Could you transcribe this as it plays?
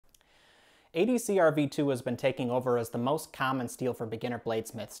ADCR-V2 has been taking over as the most common steel for beginner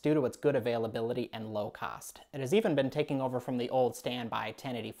bladesmiths due to its good availability and low cost. It has even been taking over from the old standby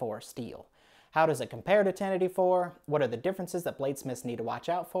 1084 steel. How does it compare to 1084? What are the differences that bladesmiths need to watch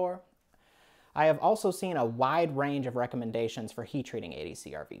out for? I have also seen a wide range of recommendations for heat treating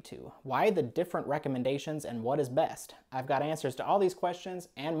ADCR-V2. Why the different recommendations and what is best? I've got answers to all these questions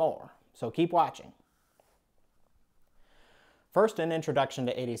and more, so keep watching. First, an introduction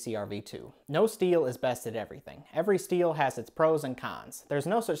to ADCR-V2. No steel is best at everything. Every steel has its pros and cons. There's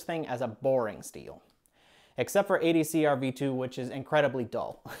no such thing as a boring steel. Except for ADCR-V2, which is incredibly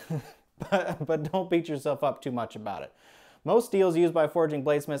dull. but don't beat yourself up too much about it. Most steels used by forging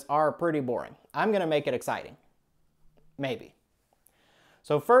bladesmiths are pretty boring. I'm going to make it exciting. Maybe.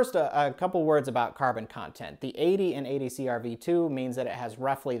 So first, a couple words about carbon content. The 80 in ADCR-V2 means that it has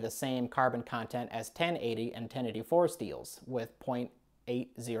roughly the same carbon content as 1080 and 1084 steels, with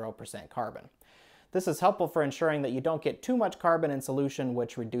 0.80% carbon. This is helpful for ensuring that you don't get too much carbon in solution,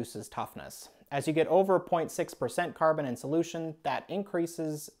 which reduces toughness. As you get over 0.6% carbon in solution, that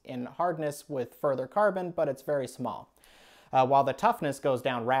increases in hardness with further carbon, but it's very small. While the toughness goes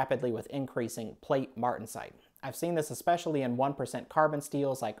down rapidly with increasing plate martensite. I've seen this especially in 1% carbon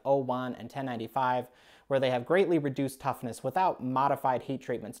steels like 01 and 1095, where they have greatly reduced toughness without modified heat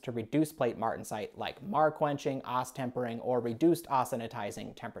treatments to reduce plate martensite like quenching, tempering, or reduced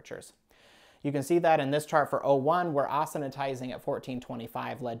austenitizing temperatures. You can see that in this chart for 01, where austenitizing at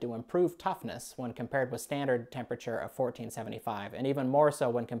 1425 led to improved toughness when compared with standard temperature of 1475, and even more so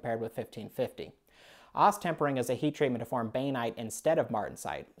when compared with 1550. Tempering is a heat treatment to form bainite instead of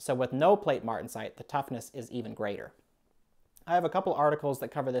martensite, so with no plate martensite, the toughness is even greater. I have a couple articles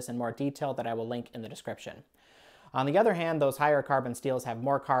that cover this in more detail that I will link in the description. On the other hand, those higher carbon steels have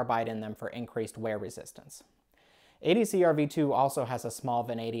more carbide in them for increased wear resistance. ADCR-V2 also has a small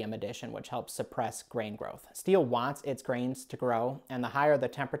vanadium addition which helps suppress grain growth. Steel wants its grains to grow, and the higher the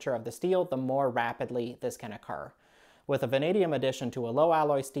temperature of the steel, the more rapidly this can occur. With a vanadium addition to a low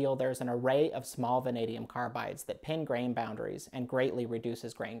alloy steel, there's an array of small vanadium carbides that pin grain boundaries and greatly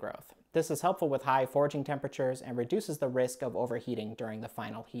reduces grain growth. This is helpful with high forging temperatures and reduces the risk of overheating during the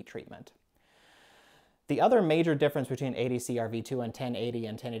final heat treatment. The other major difference between ADCR-V2 and 1080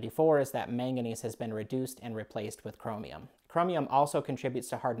 and 1084 is that manganese has been reduced and replaced with chromium. Chromium also contributes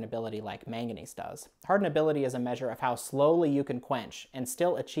to hardenability like manganese does. Hardenability is a measure of how slowly you can quench and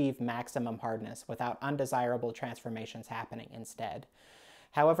still achieve maximum hardness without undesirable transformations happening instead.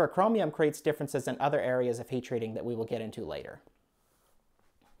 However, chromium creates differences in other areas of heat treating that we will get into later.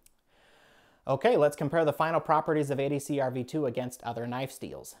 Okay, let's compare the final properties of ADCR-V2 against other knife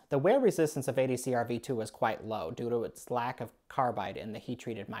steels. The wear resistance of ADCR-V2 is quite low due to its lack of carbide in the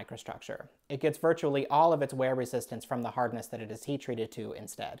heat-treated microstructure. It gets virtually all of its wear resistance from the hardness that it is heat-treated to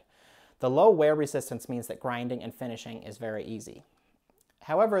instead. The low wear resistance means that grinding and finishing is very easy.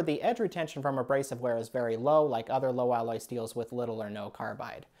 However, the edge retention from abrasive wear is very low, like other low-alloy steels with little or no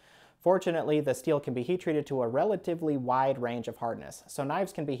carbide. Fortunately, the steel can be heat-treated to a relatively wide range of hardness, so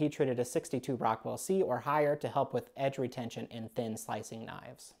knives can be heat-treated to 62 Rockwell C or higher to help with edge retention in thin slicing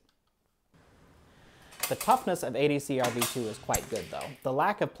knives. The toughness of ADCR-V2 is quite good though. The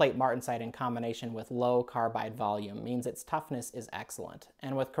lack of plate martensite in combination with low carbide volume means its toughness is excellent,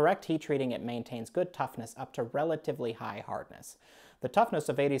 and with correct heat treating it maintains good toughness up to relatively high hardness. The toughness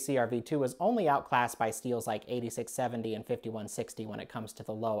of ADCR-V2 is only outclassed by steels like 8670 and 5160 when it comes to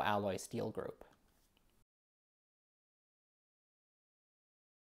the low alloy steel group.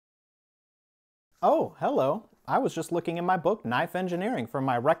 Oh, hello. I was just looking in my book, Knife Engineering, for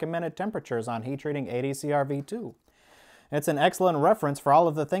my recommended temperatures on heat treating ADCR-V2. It's an excellent reference for all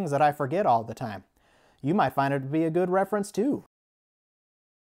of the things that I forget all the time. You might find it to be a good reference too.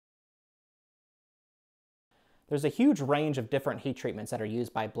 There's a huge range of different heat treatments that are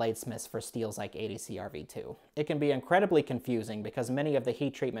used by bladesmiths for steels like ADCR-V2. It can be incredibly confusing because many of the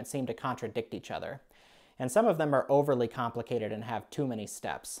heat treatments seem to contradict each other. And some of them are overly complicated and have too many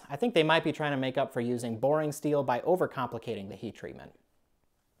steps. I think they might be trying to make up for using boring steel by overcomplicating the heat treatment.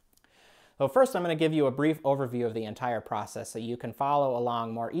 So first I'm going to give you a brief overview of the entire process so you can follow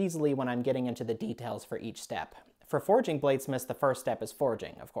along more easily when I'm getting into the details for each step. For forging bladesmiths, the first step is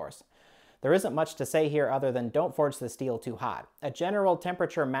forging, of course. There isn't much to say here other than don't forge the steel too hot. A general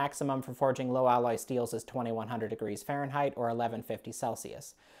temperature maximum for forging low alloy steels is 2100 degrees Fahrenheit or 1150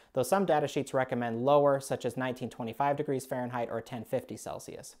 Celsius, though some datasheets recommend lower, such as 1925 degrees Fahrenheit or 1050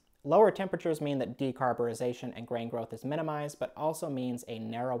 Celsius. Lower temperatures mean that decarburization and grain growth is minimized, but also means a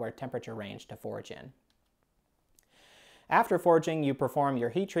narrower temperature range to forge in. After forging, you perform your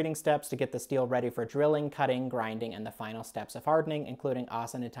heat treating steps to get the steel ready for drilling, cutting, grinding, and the final steps of hardening, including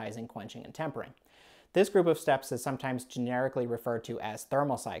austenitizing, quenching, and tempering. This group of steps is sometimes generically referred to as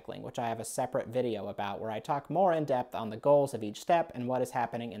thermal cycling, which I have a separate video about where I talk more in depth on the goals of each step and what is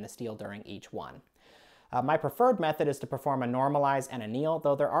happening in the steel during each one. My preferred method is to perform a normalize and anneal,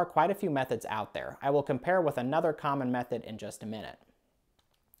 though there are quite a few methods out there. I will compare with another common method in just a minute.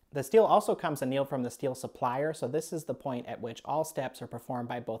 The steel also comes annealed from the steel supplier, so this is the point at which all steps are performed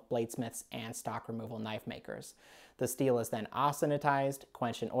by both bladesmiths and stock removal knife makers. The steel is then austenitized,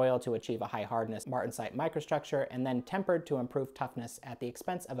 quenched in oil to achieve a high hardness martensite microstructure, and then tempered to improve toughness at the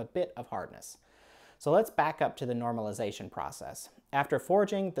expense of a bit of hardness. So let's back up to the normalization process. After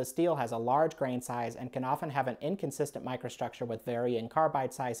forging, the steel has a large grain size and can often have an inconsistent microstructure with varying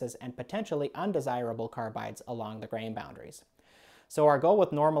carbide sizes and potentially undesirable carbides along the grain boundaries. So our goal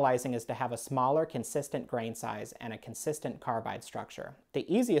with normalizing is to have a smaller, consistent grain size and a consistent carbide structure.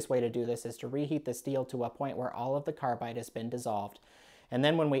 The easiest way to do this is to reheat the steel to a point where all of the carbide has been dissolved. And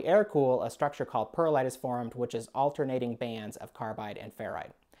then when we air cool, a structure called pearlite is formed, which is alternating bands of carbide and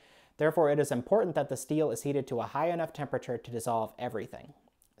ferrite. Therefore, it is important that the steel is heated to a high enough temperature to dissolve everything.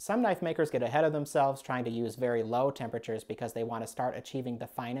 Some knife makers get ahead of themselves trying to use very low temperatures because they want to start achieving the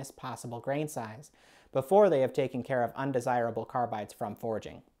finest possible grain size before they have taken care of undesirable carbides from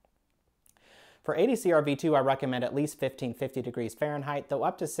forging. For ADCR V2, I recommend at least 1550 degrees Fahrenheit, though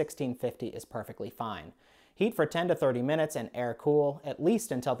up to 1650 is perfectly fine. Heat for 10 to 30 minutes and air cool, at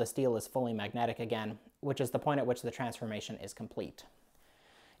least until the steel is fully magnetic again, which is the point at which the transformation is complete.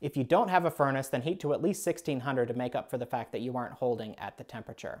 If you don't have a furnace, then heat to at least 1600 to make up for the fact that you aren't holding at the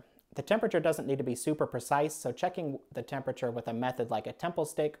temperature. The temperature doesn't need to be super precise, so checking the temperature with a method like a temple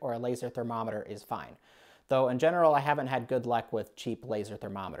stick or a laser thermometer is fine. Though in general, I haven't had good luck with cheap laser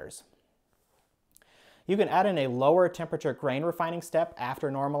thermometers. You can add in a lower temperature grain refining step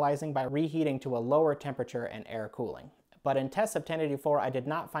after normalizing by reheating to a lower temperature and air cooling. But in tests of 1084, I did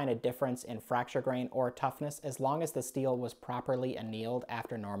not find a difference in fracture grain or toughness as long as the steel was properly annealed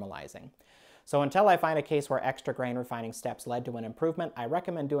after normalizing. So until I find a case where extra grain refining steps led to an improvement, I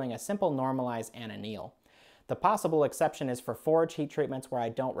recommend doing a simple normalize and anneal. The possible exception is for forge heat treatments where I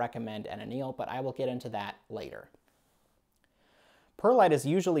don't recommend an anneal, but I will get into that later. Pearlite is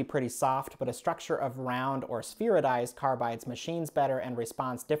usually pretty soft, but a structure of round or spheroidized carbides machines better and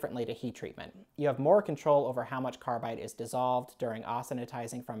responds differently to heat treatment. You have more control over how much carbide is dissolved during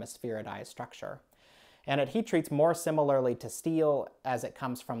austenitizing from a spheroidized structure. And it heat treats more similarly to steel as it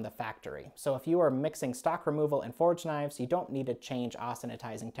comes from the factory. So if you are mixing stock removal and forged knives, you don't need to change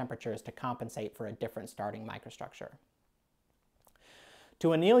austenitizing temperatures to compensate for a different starting microstructure.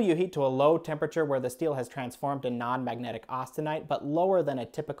 To anneal, you heat to a low temperature where the steel has transformed to non-magnetic austenite, but lower than a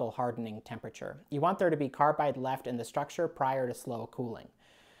typical hardening temperature. You want there to be carbide left in the structure prior to slow cooling.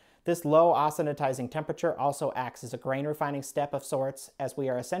 This low austenitizing temperature also acts as a grain refining step of sorts, as we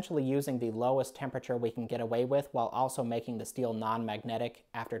are essentially using the lowest temperature we can get away with while also making the steel non-magnetic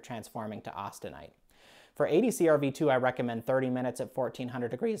after transforming to austenite. For ADCR V2, I recommend 30 minutes at 1400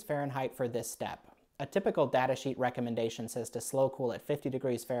 degrees Fahrenheit for this step. A typical datasheet recommendation says to slow cool at 50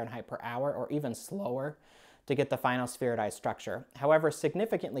 degrees Fahrenheit per hour or even slower to get the final spheroidized structure. However,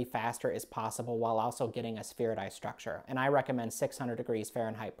 significantly faster is possible while also getting a spheroidized structure, and I recommend 600 degrees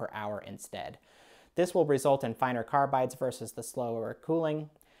Fahrenheit per hour instead. This will result in finer carbides versus the slower cooling,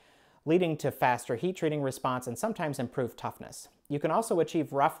 leading to faster heat treating response and sometimes improved toughness. You can also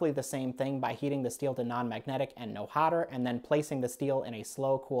achieve roughly the same thing by heating the steel to non-magnetic and no hotter, and then placing the steel in a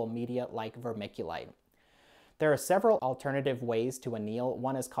slow cool media like vermiculite. There are several alternative ways to anneal.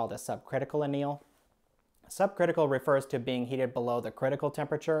 One is called a subcritical anneal. Subcritical refers to being heated below the critical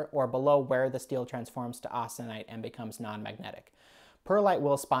temperature or below where the steel transforms to austenite and becomes non-magnetic. Pearlite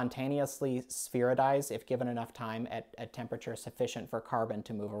will spontaneously spheroidize if given enough time at a temperature sufficient for carbon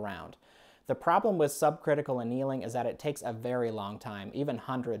to move around. The problem with subcritical annealing is that it takes a very long time, even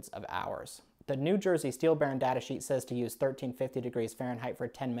hundreds of hours. The New Jersey Steel Baron datasheet says to use 1350 degrees Fahrenheit for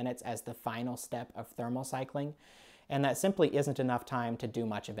 10 minutes as the final step of thermal cycling, and that simply isn't enough time to do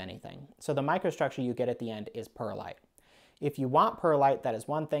much of anything. So the microstructure you get at the end is pearlite. If you want pearlite, that is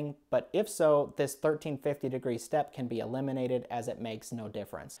one thing, but if so, this 1350 degree step can be eliminated as it makes no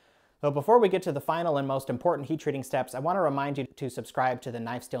difference. So before we get to the final and most important heat treating steps, I want to remind you to subscribe to the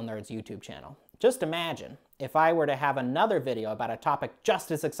Knife Steel Nerds YouTube channel. Just imagine if I were to have another video about a topic just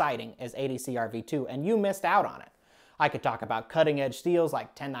as exciting as ADCR V2 and you missed out on it. I could talk about cutting edge steels like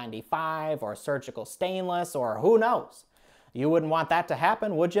 1095 or surgical stainless or who knows. You wouldn't want that to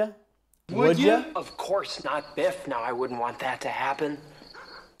happen, would you? Would you? Of course not, Biff. Now, I wouldn't want that to happen.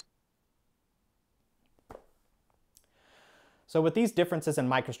 So with these differences in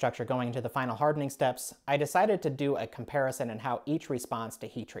microstructure going into the final hardening steps, I decided to do a comparison in how each responds to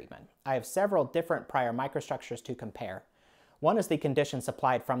heat treatment. I have several different prior microstructures to compare. One is the condition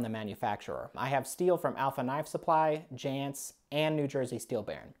supplied from the manufacturer. I have steel from Alpha Knife Supply, Jantz, and New Jersey Steel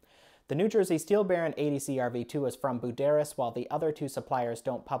Baron. The New Jersey Steel Baron ADCRV2 is from Buderus, while the other two suppliers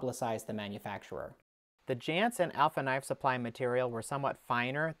don't publicize the manufacturer. The Jantz and Alpha Knife Supply material were somewhat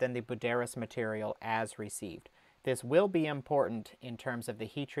finer than the Buderus material as received. This will be important in terms of the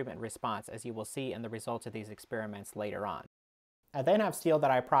heat treatment response, as you will see in the results of these experiments later on. I then have steel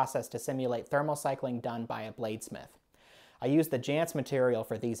that I processed to simulate thermal cycling done by a bladesmith. I used the Jantz material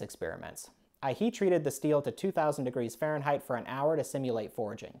for these experiments. I heat treated the steel to 2000 degrees Fahrenheit for an hour to simulate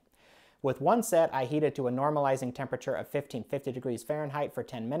forging. With one set, I heated to a normalizing temperature of 1550 degrees Fahrenheit for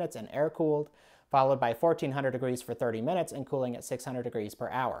 10 minutes and air-cooled, followed by 1400 degrees for 30 minutes and cooling at 600 degrees per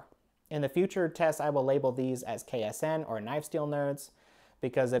hour. In the future tests, I will label these as KSN or knife steel nerds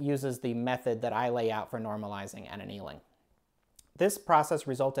because it uses the method that I lay out for normalizing and annealing. This process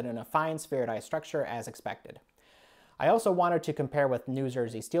resulted in a fine spheroidized structure as expected. I also wanted to compare with New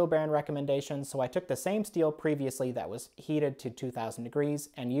Jersey Steel Baron recommendations, so I took the same steel previously that was heated to 2000 degrees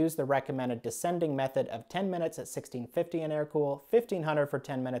and used the recommended descending method of 10 minutes at 1650 in air-cool, 1500 for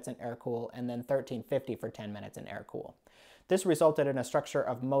 10 minutes in air-cool, and then 1350 for 10 minutes in air-cool. This resulted in a structure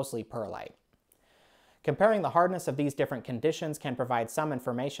of mostly perlite. Comparing the hardness of these different conditions can provide some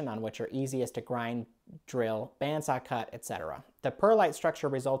information on which are easiest to grind, drill, bandsaw cut, etc. The perlite structure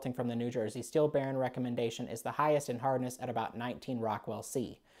resulting from the New Jersey Steel Baron recommendation is the highest in hardness at about 19 Rockwell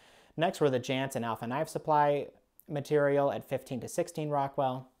C. Next were the Jantz and Alpha Knife Supply material at 15 to 16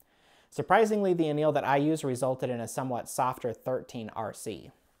 Rockwell. Surprisingly, the anneal that I used resulted in a somewhat softer 13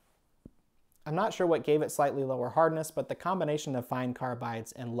 RC. I'm not sure what gave it slightly lower hardness, but the combination of fine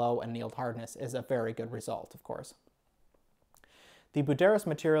carbides and low annealed hardness is a very good result, of course. The Buderus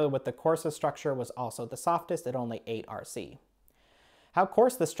material with the coarsest structure was also the softest at only 8 RC. How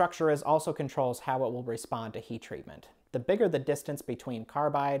coarse the structure is also controls how it will respond to heat treatment. The bigger the distance between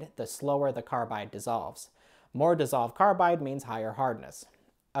carbide, the slower the carbide dissolves. More dissolved carbide means higher hardness.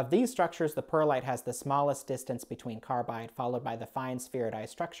 Of these structures, the perlite has the smallest distance between carbide, followed by the fine spheroidized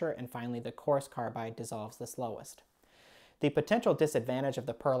structure, and finally the coarse carbide dissolves the slowest. The potential disadvantage of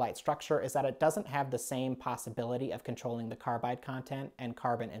the perlite structure is that it doesn't have the same possibility of controlling the carbide content and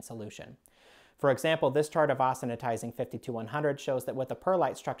carbon in solution. For example, this chart of Austenitizing 52100 shows that with a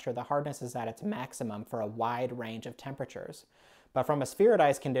perlite structure, the hardness is at its maximum for a wide range of temperatures. But from a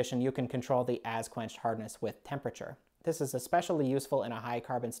spheroidized condition, you can control the as-quenched hardness with temperature. This is especially useful in a high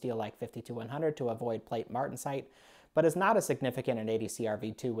carbon steel like 52100 to avoid plate martensite, but is not as significant in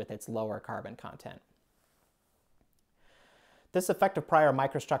ADCRV2 with its lower carbon content. This effect of prior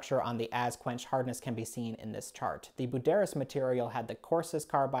microstructure on the as-quenched hardness can be seen in this chart. The Buderus material had the coarsest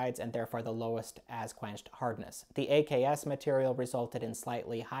carbides and therefore the lowest as-quenched hardness. The AKS material resulted in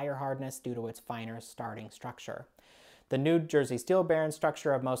slightly higher hardness due to its finer starting structure. The New Jersey Steel Baron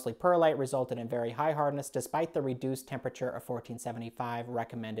structure of mostly perlite resulted in very high hardness despite the reduced temperature of 1475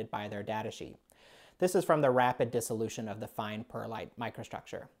 recommended by their datasheet. This is from the rapid dissolution of the fine perlite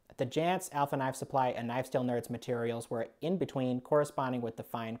microstructure. The Jantz, Alpha Knife Supply, and Knife Steel Nerds materials were in between, corresponding with the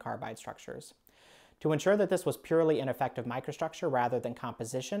fine carbide structures. To ensure that this was purely an effective microstructure rather than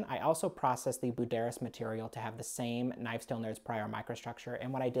composition, I also processed the Buderus material to have the same Knife Steel Nerds prior microstructure,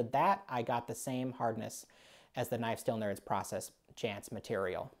 and when I did that, I got the same hardness as the Knife Steel Nerds process Jantz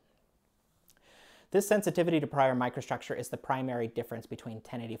material. This sensitivity to prior microstructure is the primary difference between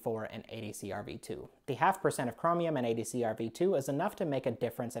 1084 and ADCRV2. The 0.5% of chromium in ADCRV2 is enough to make a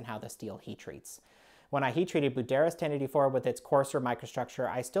difference in how the steel heat treats. When I heat treated Buderus 1084 with its coarser microstructure,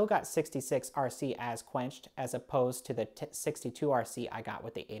 I still got 66 RC as quenched as opposed to the 62 RC I got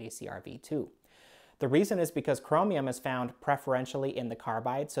with the ADCRV2. The reason is because chromium is found preferentially in the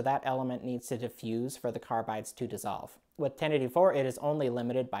carbide, so that element needs to diffuse for the carbides to dissolve. With 1084, it is only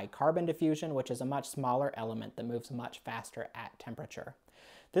limited by carbon diffusion, which is a much smaller element that moves much faster at temperature.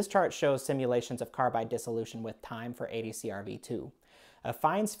 This chart shows simulations of carbide dissolution with time for ADCRV2. A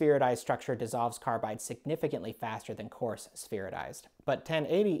fine spheroidized structure dissolves carbide significantly faster than coarse spheroidized, but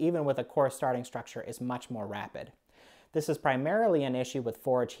 1080, even with a coarse starting structure, is much more rapid. This is primarily an issue with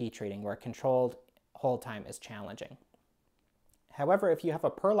forge heat treating, where controlled hold time is challenging. However, if you have a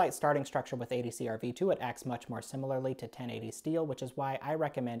perlite starting structure with ADCRV2, it acts much more similarly to 1080 steel, which is why I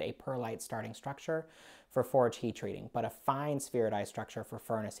recommend a perlite starting structure for forge heat treating, but a fine spheroidized structure for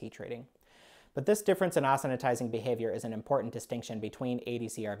furnace heat treating. But this difference in austenitizing behavior is an important distinction between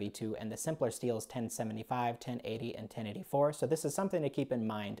ADCRV2 and the simpler steels 1075, 1080, and 1084, so this is something to keep in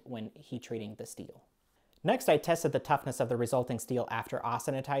mind when heat treating the steel. Next, I tested the toughness of the resulting steel after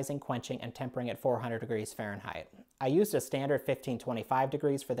austenitizing, quenching, and tempering at 400 degrees Fahrenheit. I used a standard 1525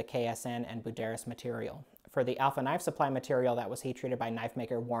 degrees for the KSN and Buderus material. For the Alpha Knife Supply material, that was heat treated by knife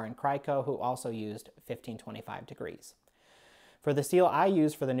maker Warren Kryko, who also used 1525 degrees. For the steel I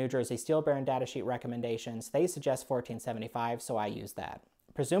used for the New Jersey Steel Baron datasheet recommendations, they suggest 1475, so I used that.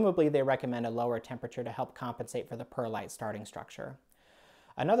 Presumably, they recommend a lower temperature to help compensate for the perlite starting structure.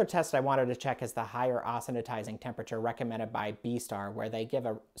 Another test I wanted to check is the higher austenitizing temperature recommended by B-Star, where they give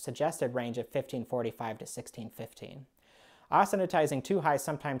a suggested range of 1545 to 1615. Austenitizing too high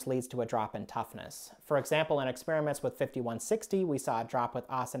sometimes leads to a drop in toughness. For example, in experiments with 5160, we saw a drop with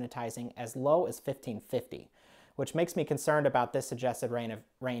austenitizing as low as 1550, which makes me concerned about this suggested range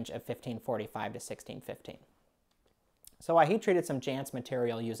of 1545 to 1615. So I heat treated some Jantz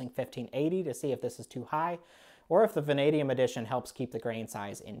material using 1580 to see if this is too high, or if the vanadium addition helps keep the grain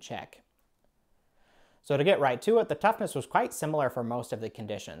size in check. So to get right to it, the toughness was quite similar for most of the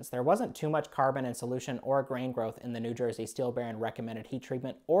conditions. There wasn't too much carbon in solution or grain growth in the New Jersey Steel Baron recommended heat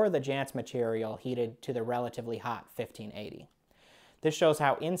treatment or the Jantz material heated to the relatively hot 1580. This shows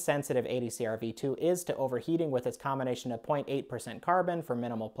how insensitive ADCR-V2 is to overheating with its combination of 0.8% carbon for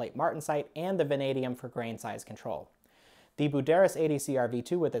minimal plate martensite and the vanadium for grain size control. The Buderus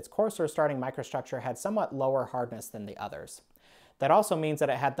ADCR-V2 with its coarser starting microstructure had somewhat lower hardness than the others. That also means that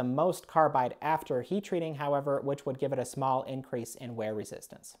it had the most carbide after heat treating, however, which would give it a small increase in wear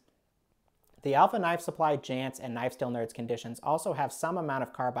resistance. The Alpha Knife Supply, Jantz, and Knife Steel Nerds conditions also have some amount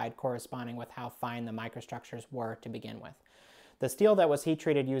of carbide corresponding with how fine the microstructures were to begin with. The steel that was heat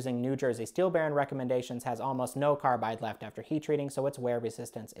treated using New Jersey Steel Baron recommendations has almost no carbide left after heat treating, so its wear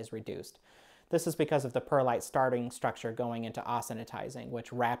resistance is reduced. This is because of the perlite starting structure going into austenitizing,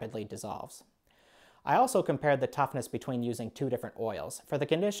 which rapidly dissolves. I also compared the toughness between using two different oils. For the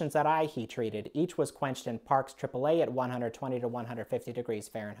conditions that I heat treated, each was quenched in Parks AAA at 120 to 150 degrees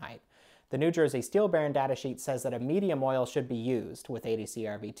Fahrenheit. The New Jersey Steel Baron datasheet says that a medium oil should be used with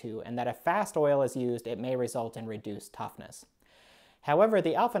ADCR-V2, and that if fast oil is used, it may result in reduced toughness. However,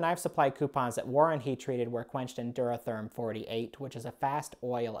 the Alpha Knife Supply coupons that Warren heat treated were quenched in Duratherm 48, which is a fast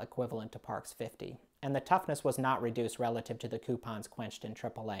oil equivalent to Parks 50, and the toughness was not reduced relative to the coupons quenched in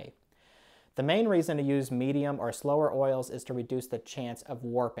AAA. The main reason to use medium or slower oils is to reduce the chance of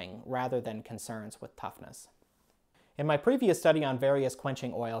warping rather than concerns with toughness. In my previous study on various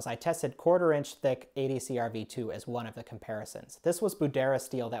quenching oils, I tested 1/4 inch thick ADCR-V2 as one of the comparisons. This was Buderus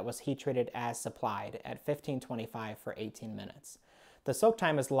steel that was heat treated as supplied at 1525 for 18 minutes. The soak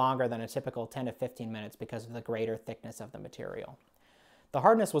time is longer than a typical 10 to 15 minutes because of the greater thickness of the material. The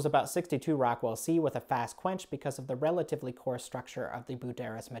hardness was about 62 Rockwell C with a fast quench because of the relatively coarse structure of the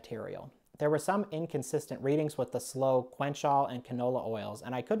Buderus material. There were some inconsistent readings with the slow Quench Oil and canola oils,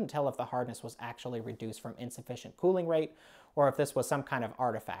 and I couldn't tell if the hardness was actually reduced from insufficient cooling rate or if this was some kind of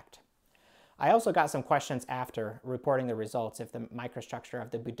artifact. I also got some questions after reporting the results if the microstructure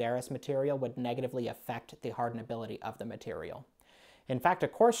of the Buderus material would negatively affect the hardenability of the material. In fact, a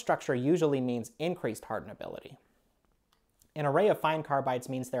coarse structure usually means increased hardenability. An array of fine carbides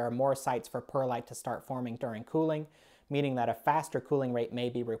means there are more sites for perlite to start forming during cooling, meaning that a faster cooling rate may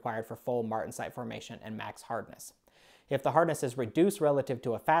be required for full martensite formation and max hardness. If the hardness is reduced relative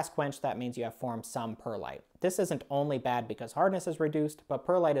to a fast quench, that means you have formed some perlite. This isn't only bad because hardness is reduced, but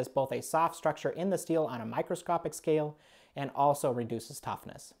perlite is both a soft structure in the steel on a microscopic scale and also reduces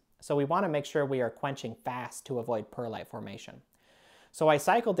toughness. So we want to make sure we are quenching fast to avoid perlite formation. So I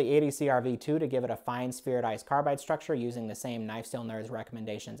cycled the ADCR-V2 to give it a fine spheroidized carbide structure using the same Knife Steel Nerds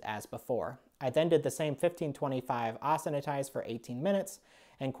recommendations as before. I then did the same 1525 austenitized for 18 minutes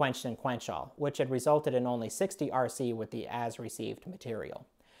and quenched in Quench Oil, which had resulted in only 60 RC with the as-received material.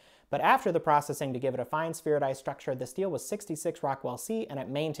 But after the processing to give it a fine spheroidized structure, the steel was 66 Rockwell C and it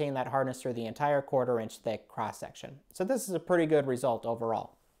maintained that hardness through the entire 1/4 inch thick cross-section. So this is a pretty good result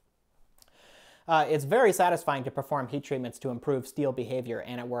overall. It's very satisfying to perform heat treatments to improve steel behavior,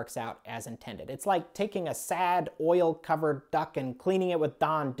 and it works out as intended. It's like taking a sad, oil-covered duck and cleaning it with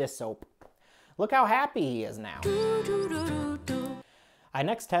Dawn dish soap. Look how happy he is now. I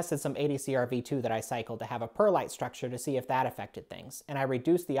next tested some ADCR-V2 that I cycled to have a perlite structure to see if that affected things, and I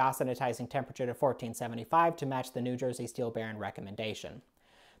reduced the austenitizing temperature to 1475 to match the New Jersey Steel Baron recommendation.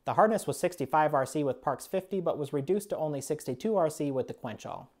 The hardness was 65 RC with Parks 50, but was reduced to only 62 RC with the Quench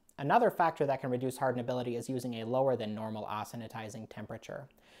Oil. Another factor that can reduce hardenability is using a lower than normal austenitizing temperature.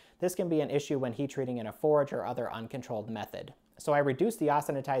 This can be an issue when heat treating in a forge or other uncontrolled method. So I reduced the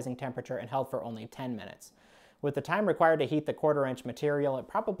austenitizing temperature and held for only 10 minutes. With the time required to heat the 1/4 inch material, it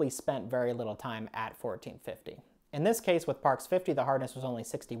probably spent very little time at 1450. In this case with Parks 50, the hardness was only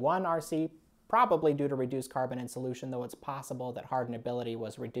 61 RC, probably due to reduced carbon in solution, though it's possible that hardenability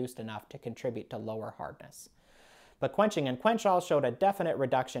was reduced enough to contribute to lower hardness. But quenching and Quench All showed a definite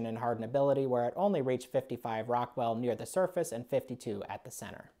reduction in hardenability, where it only reached 55 Rockwell near the surface and 52 at the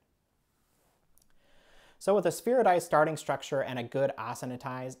center. So with a spheroidized starting structure and a good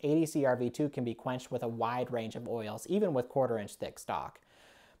austenitize, ADCrV2 can be quenched with a wide range of oils, even with 1/4 inch thick stock.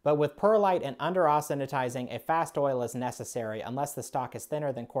 But with perlite and under austenitizing, a fast oil is necessary unless the stock is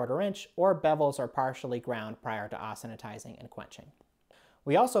thinner than 1/4 inch or bevels are partially ground prior to austenitizing and quenching.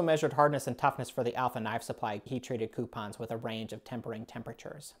 We also measured hardness and toughness for the Alpha Knife Supply heat-treated coupons with a range of tempering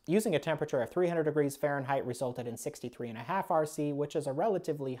temperatures. Using a temperature of 300 degrees Fahrenheit resulted in 63.5 RC, which is a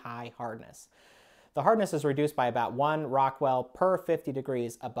relatively high hardness. The hardness is reduced by about 1 Rockwell per 50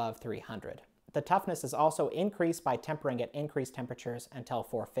 degrees above 300. The toughness is also increased by tempering at increased temperatures until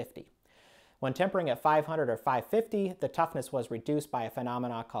 450. When tempering at 500 or 550, the toughness was reduced by a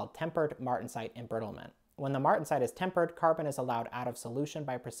phenomenon called tempered martensite embrittlement. When the martensite is tempered, carbon is allowed out of solution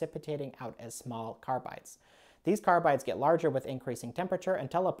by precipitating out as small carbides. These carbides get larger with increasing temperature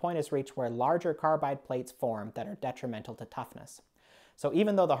until a point is reached where larger carbide plates form that are detrimental to toughness. So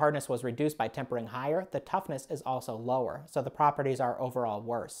even though the hardness was reduced by tempering higher, the toughness is also lower, so the properties are overall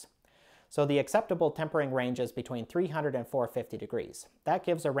worse. So the acceptable tempering range is between 300 and 450 degrees. That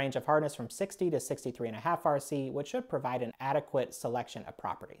gives a range of hardness from 60 to 63.5 RC, which should provide an adequate selection of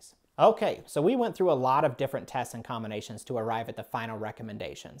properties. Okay, so we went through a lot of different tests and combinations to arrive at the final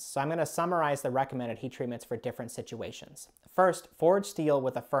recommendations. So I'm going to summarize the recommended heat treatments for different situations. First, forged steel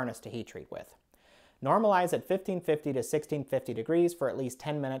with a furnace to heat treat with. Normalize at 1550 to 1650 degrees for at least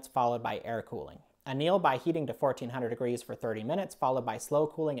 10 minutes, followed by air cooling. Anneal by heating to 1400 degrees for 30 minutes, followed by slow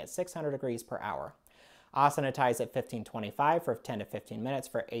cooling at 600 degrees per hour. Austenitize at 1525 for 10 to 15 minutes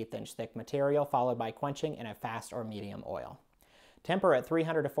for 1/8 inch thick material, followed by quenching in a fast or medium oil. Temper at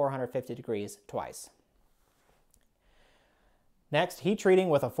 300 to 450 degrees twice. Next, heat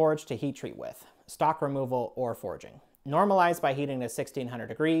treating with a forge to heat treat with. Stock removal or forging. Normalize by heating to 1600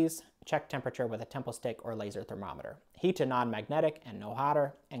 degrees. Check temperature with a temple stick or laser thermometer. Heat to non-magnetic and no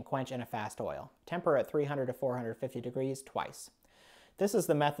hotter, and quench in a fast oil. Temper at 300 to 450 degrees twice. This is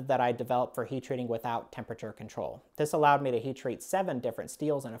the method that I developed for heat treating without temperature control. This allowed me to heat treat 7 different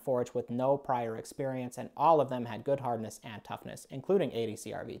steels in a forge with no prior experience, and all of them had good hardness and toughness, including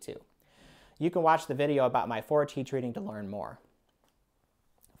ADCrV2. You can watch the video about my forge heat treating to learn more.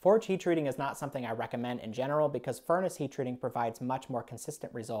 Forge heat treating is not something I recommend in general because furnace heat treating provides much more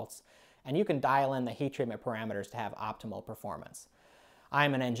consistent results, and you can dial in the heat treatment parameters to have optimal performance.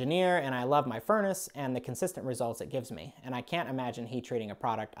 I'm an engineer and I love my furnace and the consistent results it gives me, and I can't imagine heat treating a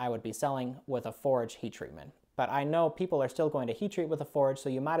product I would be selling with a forge heat treatment. But I know people are still going to heat treat with a forge, so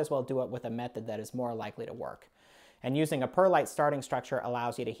you might as well do it with a method that is more likely to work. And using a perlite starting structure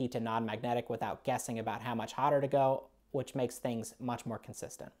allows you to heat to non-magnetic without guessing about how much hotter to go, which makes things much more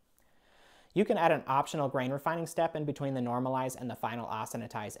consistent. You can add an optional grain refining step in between the normalize and the final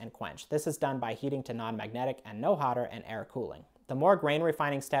austenitize and quench. This is done by heating to non-magnetic and no hotter and air cooling. The more grain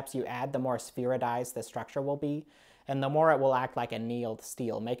refining steps you add, the more spheroidized the structure will be, and the more it will act like annealed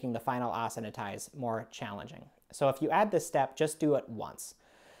steel, making the final austenitize more challenging. So if you add this step, just do it once.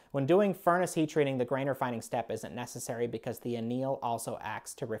 When doing furnace heat treating, the grain refining step isn't necessary because the anneal also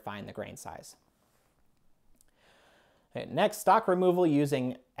acts to refine the grain size. Okay, next, stock removal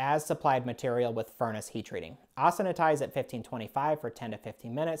using as-supplied material with furnace heat treating. Austenitize at 1525 for 10 to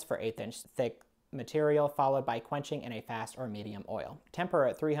 15 minutes for 1/8 inch thick material, followed by quenching in a fast or medium oil. Temper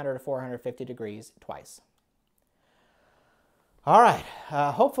at 300 to 450 degrees twice. All right,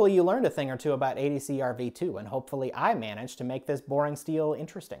 hopefully you learned a thing or two about ADCrV2, and hopefully I managed to make this boring steel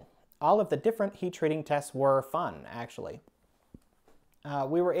interesting. All of the different heat treating tests were fun, actually.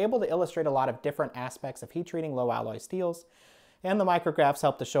 We were able to illustrate a lot of different aspects of heat treating low alloy steels, and the micrographs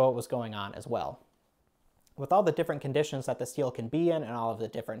helped to show what was going on as well. With all the different conditions that the steel can be in and all of the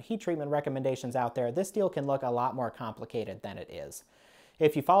different heat treatment recommendations out there, this steel can look a lot more complicated than it is.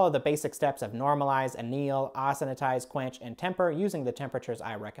 If you follow the basic steps of normalize, anneal, austenitize, quench, and temper using the temperatures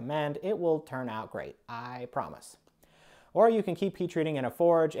I recommend, it will turn out great, I promise. Or you can keep heat treating in a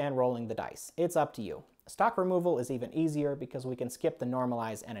forge and rolling the dice. It's up to you. Stock removal is even easier because we can skip the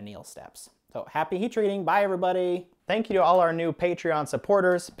normalize and anneal steps. So happy heat treating, bye everybody! Thank you to all our new Patreon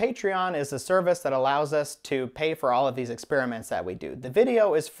supporters. Patreon is a service that allows us to pay for all of these experiments that we do. The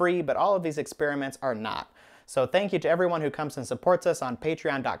video is free, but all of these experiments are not. So thank you to everyone who comes and supports us on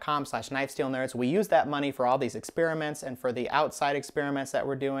patreon.com/knifesteelnerds. We use that money for all these experiments and for the outside experiments that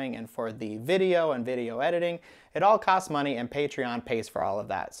we're doing and for the video and video editing. It all costs money and Patreon pays for all of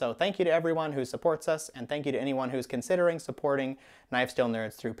that. So thank you to everyone who supports us, and thank you to anyone who's considering supporting Knife Steel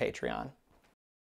Nerds through Patreon.